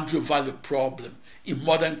initial boundary value problem in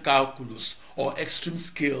modern calculus or extreme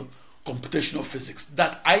scale computational physics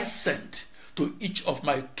that I sent to each of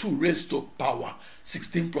my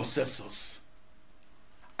 2⁻16 processors.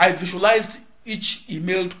 I visualized each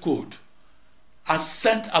emailed code as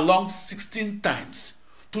sent along 16 times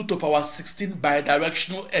 2⁻16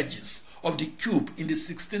 bidirectional edges of the cube in the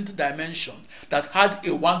 16th dimension that had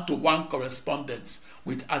a one-to-one correspondence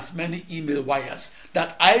with as many email wires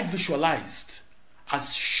that I visualized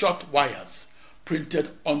as short wires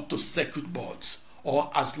printed onto circuit boards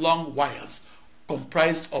or as long wires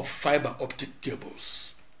comprised of fiber optic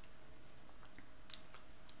cables.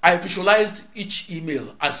 I visualized each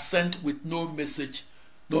email as sent with no message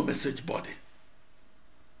body.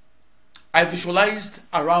 I visualized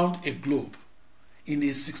around a globe in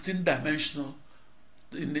the 16th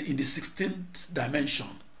dimension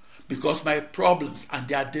because my problems and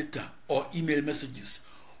their data or email messages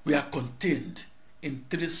were contained in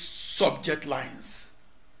 3 subject lines,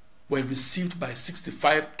 were received by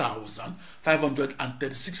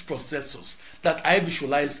 65,536 processors that I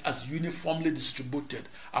visualized as uniformly distributed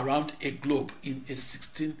around a globe in a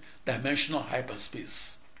 16-dimensional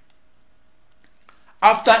hyperspace.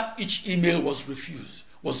 After each email was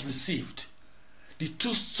received, the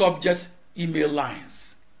 2 subject email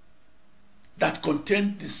lines that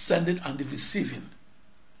contained the sending and the receiving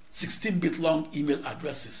 16-bit long email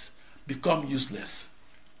addresses become useless.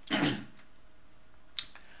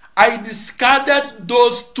 I discarded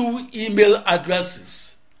those 2 email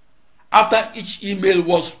addresses after each email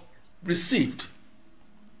was received.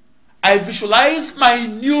 I visualized my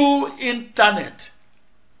new internet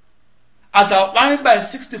as outlined by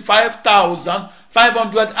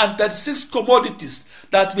 65,536 commodities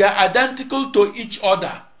that were identical to each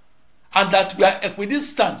other and that were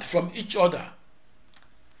equidistant from each other.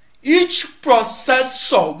 Each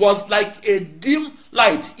processor was like a dim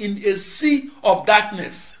light in a sea of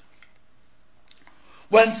darkness.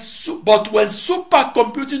 But when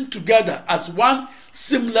supercomputing together as one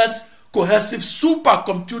seamless, cohesive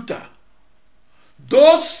supercomputer,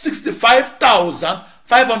 those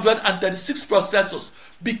 65,536 processors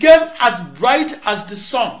became as bright as the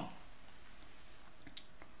sun.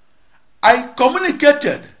 I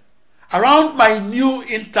communicated around my new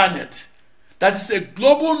internet, that is a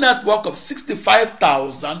global network of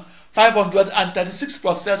 65,536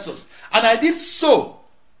 processors, and I did so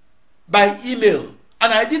by email,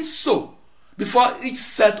 and I did so before each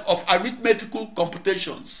set of arithmetical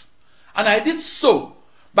computations, and I did so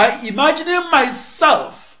by imagining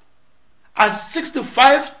myself as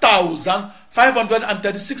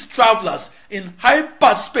 65,536 travelers in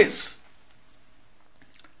hyperspace.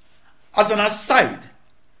 As an aside,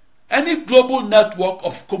 any global network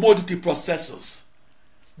of commodity processors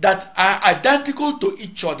that are identical to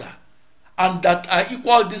each other and that are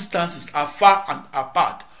equal distances are far and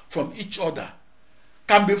apart from each other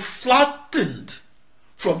can be flattened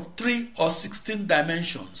from 3 or 16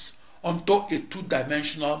 dimensions onto a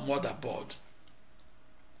two-dimensional motherboard.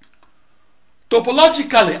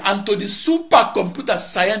 Topologically, and to the supercomputer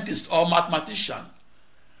scientist or mathematician,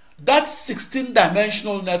 that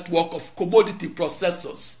 16-dimensional network of commodity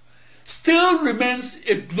processors still remains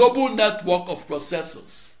a global network of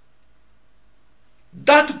processors.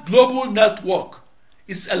 That global network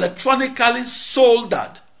is electronically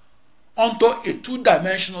soldered onto a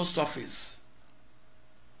two-dimensional surface.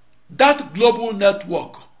 That global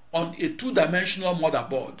network on a two-dimensional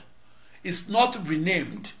motherboard is not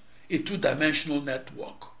renamed a two-dimensional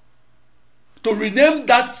network. To rename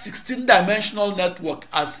that 16-dimensional network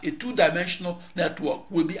as a two-dimensional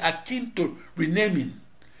network will be akin to renaming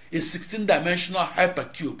a 16-dimensional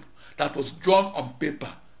hypercube that was drawn on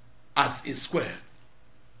paper as a square,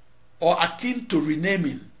 or akin to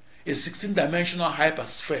renaming a 16-dimensional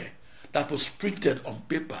hypersphere that was printed on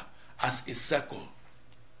paper as a circle.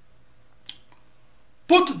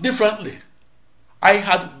 Put differently, I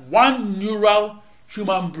had one neural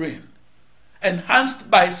human brain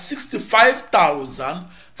enhanced by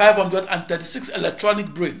 65,536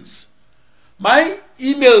 electronic brains. My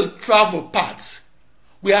email travel paths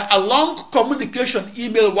were along communication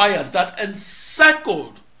email wires that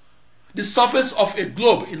encircled the surface of a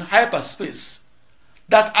globe in hyperspace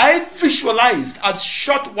that I visualized as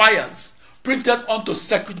short wires printed onto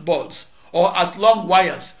circuit boards or as long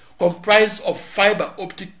wires comprised of fiber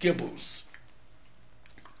optic cables.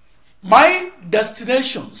 My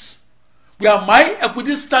destinations were my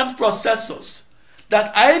equidistant processors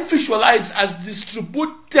that I visualized as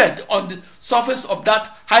distributed on the surface of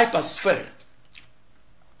that hypersphere.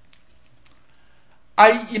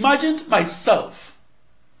 I imagined myself,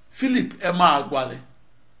 Philip Emeagwali,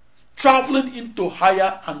 traveling into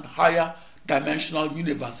higher and higher dimensional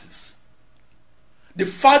universes. The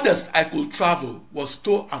farthest I could travel was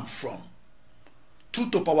to and from 2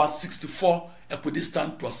 to the power 64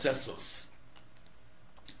 equidistant processors.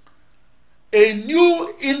 A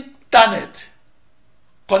new internet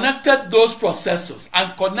connected those processors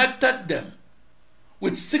and connected them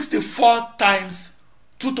with 64 times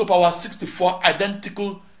 2 to the power 64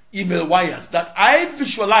 identical email wires that I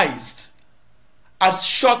visualized as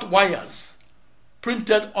short wires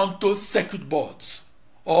printed onto circuit boards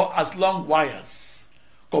or as long wires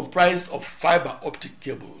comprised of fiber optic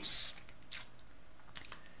cables.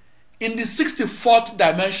 In the 64th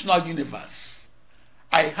dimensional universe,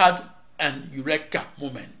 I had an eureka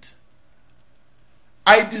moment.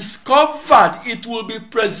 I discovered it will be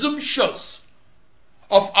presumptuous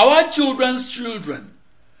of our children's children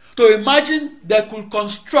to imagine they could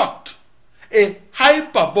construct a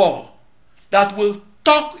hyperbole that will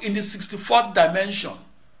talk in the 64th dimension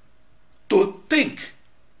to think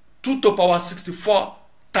 2 to the power 64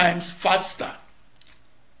 times faster.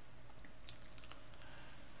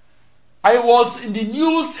 I was in the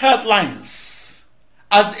news headlines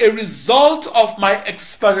as a result of my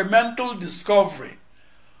experimental discovery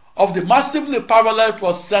of the massively parallel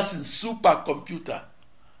processing supercomputer.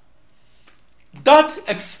 That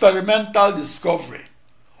experimental discovery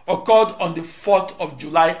occurred on the 4th of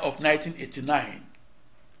July of 1989.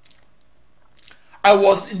 I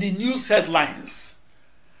was in the news headlines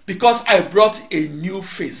because I brought a new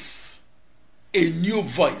face, a new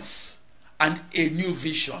voice, and a new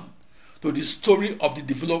vision to the story of the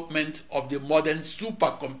development of the modern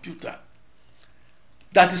supercomputer.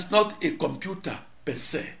 that is not a computer per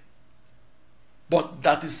se, but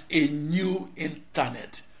that is a new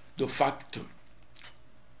internet de facto.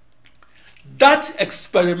 That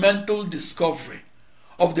experimental discovery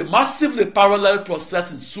of the massively parallel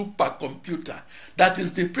processing supercomputer that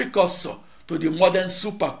is the precursor to the modern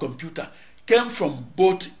supercomputer came from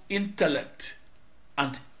both intellect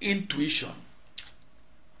and intuition.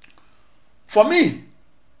 For me,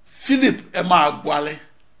 Philip Emeagwali,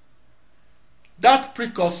 that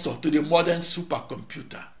precursor to the modern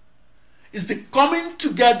supercomputer, is the coming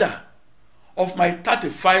together of my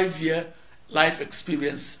 35-year life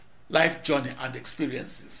experience, life journey and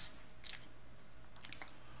experiences.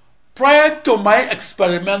 Prior to my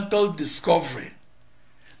experimental discovery,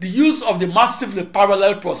 the use of the massively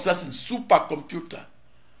parallel processing supercomputer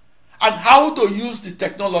and how to use the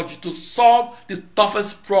technology to solve the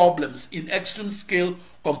toughest problems in extreme scale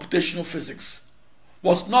computational physics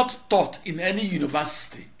was not taught in any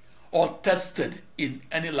university or tested in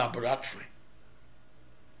any laboratory.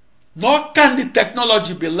 Nor can the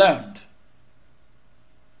technology be learned.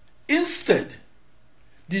 Instead,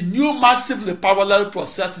 the new massively parallel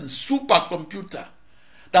processing supercomputer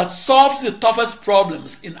that solves the toughest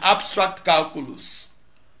problems in abstract calculus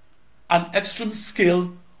and extreme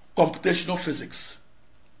scale computational physics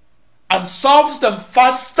and solves them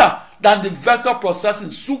faster than the vector processing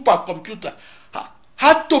supercomputer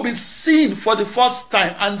had to be seen for the first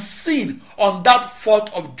time and seen on that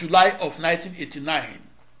 4th of July of 1989.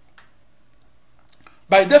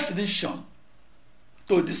 By definition,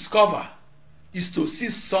 to discover is to see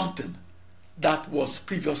something that was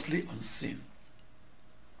previously unseen.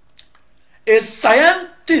 A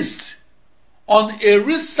scientist on a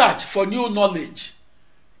research for new knowledge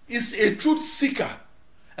is a truth seeker,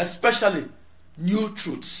 especially new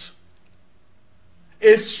truths.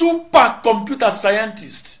 A supercomputer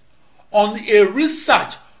scientist on a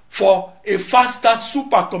research for a faster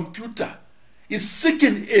supercomputer is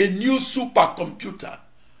seeking a new supercomputer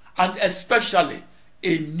and especially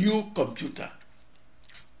a new computer.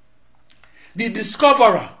 The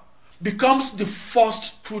discoverer becomes the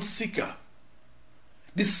first truth seeker.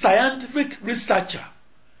 The scientific researcher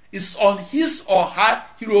is on his or her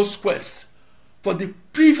hero's quest for the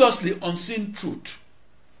previously unseen truth.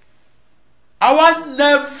 Our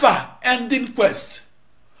never-ending quest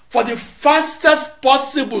for the fastest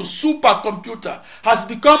possible supercomputer has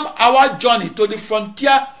become our journey to the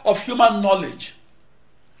frontier of human knowledge.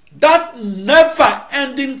 That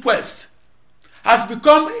never-ending quest has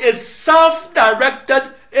become a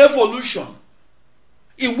self-directed evolution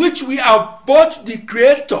in which we are both the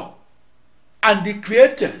creator and the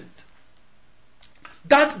created.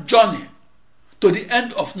 That journey to the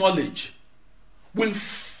end of knowledge will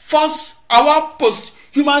force our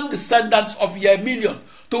post-human descendants of year million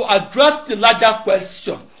to address the larger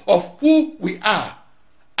question of who we are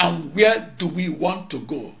and where do we want to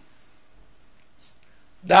go.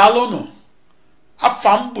 Daalụnụ,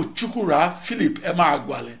 afam bụ Chukwura Philip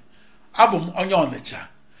Emeagwali, abụ m onye Ọnịcha,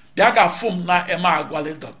 bịa ga-afụ m na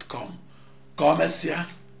emeagwali.com ka o mesịa.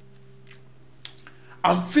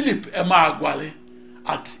 I'm Philip Emeagwali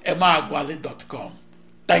at emeagwali.com.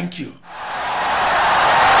 Thank you.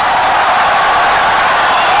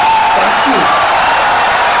 Thank you.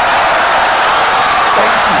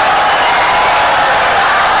 Thank you.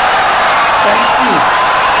 Thank you.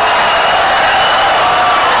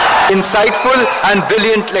 Insightful and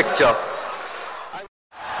brilliant lecture.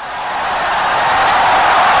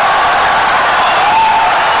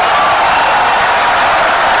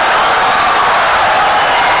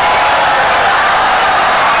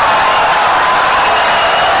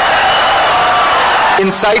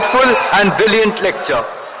 Insightful and brilliant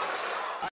lecture.